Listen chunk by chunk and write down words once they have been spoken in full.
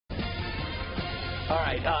All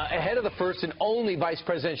right, ahead of the first and only vice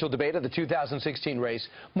presidential debate of the 2016 race,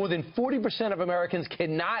 more than 40% of Americans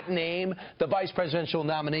cannot name the vice presidential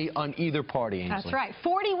nominee on either party. Ainsley. That's right.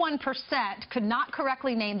 41% could not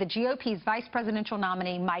correctly name the GOP's vice presidential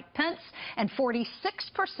nominee, Mike Pence, and 46%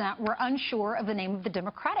 were unsure of the name of the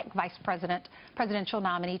Democratic vice presidential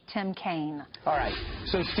nominee, Tim Kaine. All right,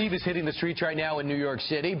 so Steve is hitting the streets right now in New York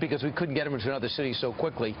City because we couldn't get him into another city so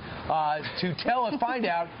quickly to tell and find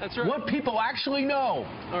out what people actually know.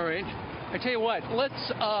 All right. I tell you what,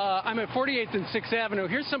 I'm at 48th and 6th Avenue.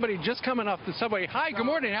 Here's somebody just coming off the subway. Hi, good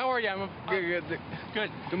morning. How are you?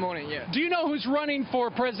 Good. Good morning, yeah. Do you know who's running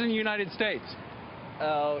for president of the United States?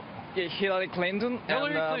 Hillary Clinton.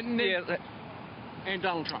 Hillary Clinton and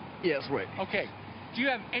Donald Trump. Yes, right. Okay. Do you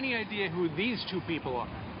have any idea who these two people are?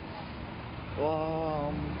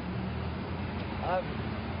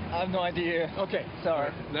 I have no idea. Okay.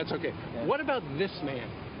 Sorry. That's okay. Yeah. What about this man?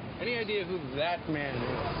 Any idea who that man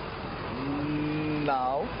is?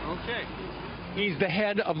 No. Okay. He's the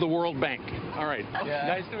head of the World Bank. All right. Yeah.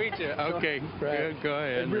 Nice to meet you. Okay. Right. Go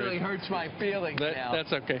ahead. It really hurts my feelings now.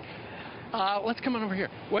 That's okay. Let's come on over here.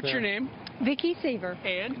 What's your name? Vicky Seaver.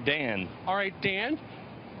 And? Dan. All right, Dan.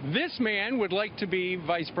 This man would like to be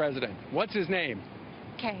vice president. What's his name?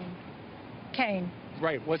 Kaine.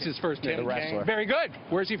 Right. What's his first name? The wrestler. Very good.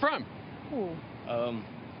 Where's he from?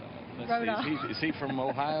 Is he from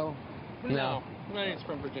Ohio? No. He's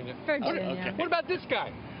from Virginia. Virginia. What about this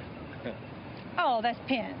guy? Oh, that's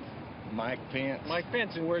Pence. Mike Pence. Mike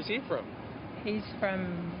Pence. And where's he from? He's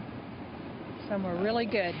from somewhere really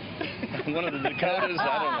good. One of the Dakotas?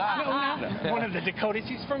 I don't know. One of the Dakotas.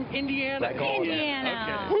 He's from Indiana.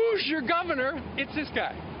 Indiana. Okay. Who's your governor? It's this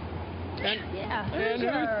guy.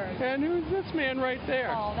 And who's this man right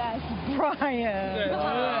there? Oh, that's Brian.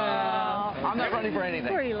 Oh. I'm not running for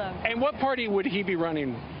anything. Pretty lovely. And what party would he be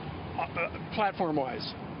running,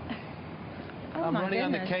 platform-wise? I'm running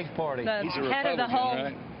on the cake party. The He's a head of the Republican, whole.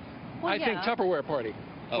 right? Well, I think Tupperware party.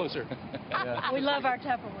 Closer. Yeah. We love our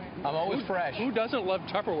Tupperware. I'm always fresh. Who doesn't love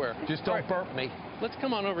Tupperware? Just don't burp me. Let's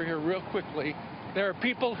come on over here real quickly. There are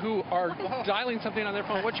people who are dialing something on their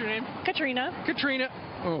phone. What's your name? Katrina. Katrina.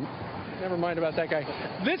 Oh, never mind about that guy.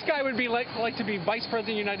 This guy would be like to be vice president of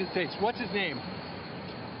the United States. What's his name?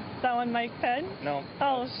 That one, Mike Pence? No.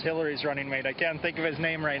 Oh. That's Hillary's running mate. I can't think of his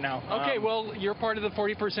name right now. Okay, well, you're part of the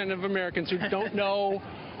 40% of Americans who don't know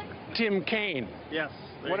Tim Kaine. Yes.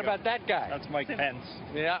 What about that guy? That's Mike Pence.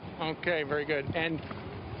 Yeah, okay, very good. And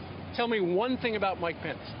tell me one thing about Mike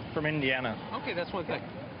Pence. From Indiana. Okay, that's one thing.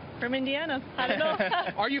 From Indiana. I don't know.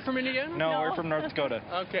 Are you from Indiana? No, we're from North Dakota.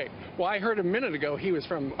 Okay. Well, I heard a minute ago he was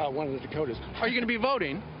from one of the Dakotas. Are you going to be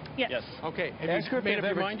voting? Yes. Okay. Have you made up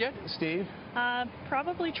your mind yet? Steve?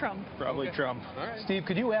 Probably Trump. Probably Trump. All right. Steve,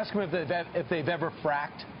 could you ask him if they've ever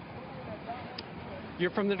fracked?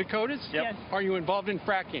 You're from the Dakotas? Yep. Yes. Are you involved in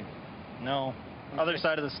fracking? No. Other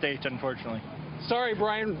side of the state, unfortunately. Sorry,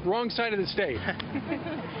 Brian. Wrong side of the state.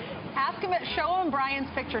 Show him Brian's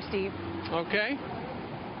picture, Steve. Okay.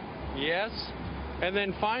 Yes. And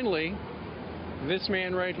then finally, this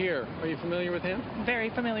man right here. Are you familiar with him? Very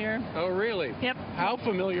familiar. Oh, really? Yep. How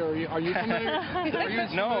familiar are you? Are you familiar?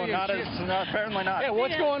 No, apparently not. Yeah,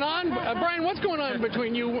 what's going on? Brian, what's going on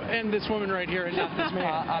between you and this woman right here and not this man?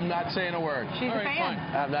 I'm not saying a word. She's a fan. Fine.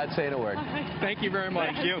 I'm not saying a word. Thank you very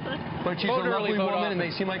much. Thank you. But she's Vote a early, lovely vote woman, often. and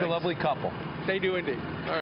they seem like a lovely couple. They do indeed. All right.